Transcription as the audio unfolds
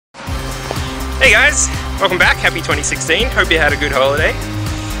Hey guys, welcome back. Happy 2016. Hope you had a good holiday.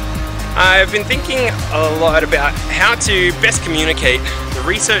 I've been thinking a lot about how to best communicate the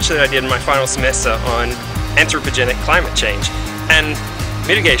research that I did in my final semester on anthropogenic climate change and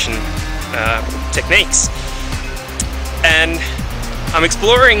mitigation techniques. And I'm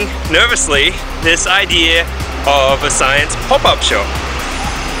exploring nervously this idea of a science pop-up shop.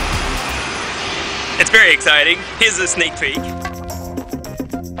 It's very exciting. Here's a sneak peek.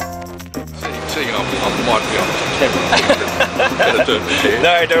 I might be on camera.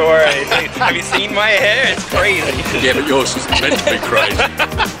 No, don't worry. Have you seen my hair? It's crazy. Yeah, but yours is meant to be crazy.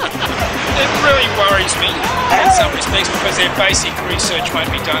 It really worries me in some respects because their basic research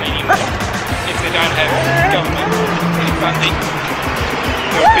won't be done anymore if they don't have government funding.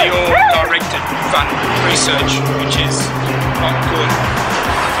 It'll be all directed fund research, which is not good.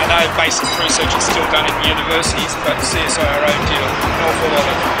 I know basic research is still done in universities, but CSIRO do an awful lot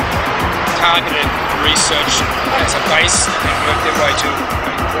of targeted research as a base and work their way to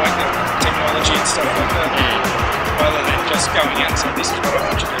like the technology and stuff like that, rather than just going out and saying this is what I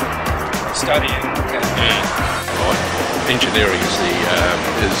want you to study and look at. Right. Engineering is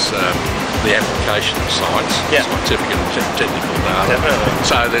the application of science, scientific and technical data. Definitely.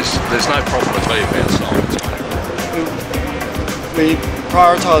 So there's no problem with me about science. We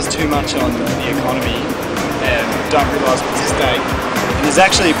prioritise too much on the economy and don't realise what's at stake. And there's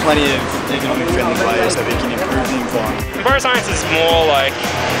actually plenty of economic friendly ways that we can improve the environment. Enviroscience is more like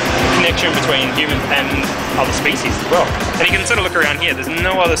a connection between humans and other species as well. And you can sort of look around here, there's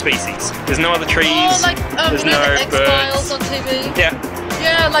no other species. There's no other trees, there's no the birds. X-Files on TV? Yeah.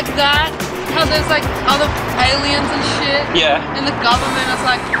 Yeah, like that. How there's like other aliens and shit. Yeah. And the government is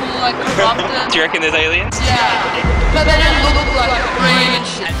like full like corrupted. Do you reckon there's aliens? Yeah. But they don't look like green and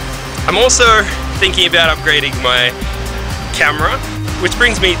shit. I'm also thinking about upgrading my camera, which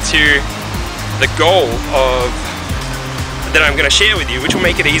brings me to the goal that I'm going to share with you, which will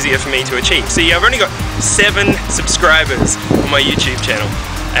make it easier for me to achieve. See, I've only got 7 subscribers on my YouTube channel,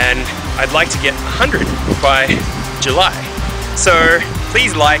 and I'd like to get 100 by July. So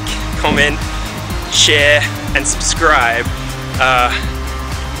please like, comment, share, and subscribe.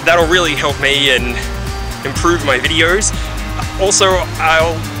 That'll really help me and improve my videos. Also,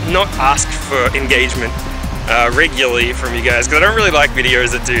 I'll not ask for engagement regularly from you guys, because I don't really like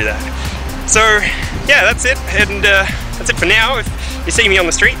videos that do that. So yeah, that's it, and that's it for now. If you see me on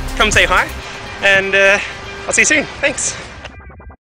the street, come say hi, and I'll see you soon. Thanks.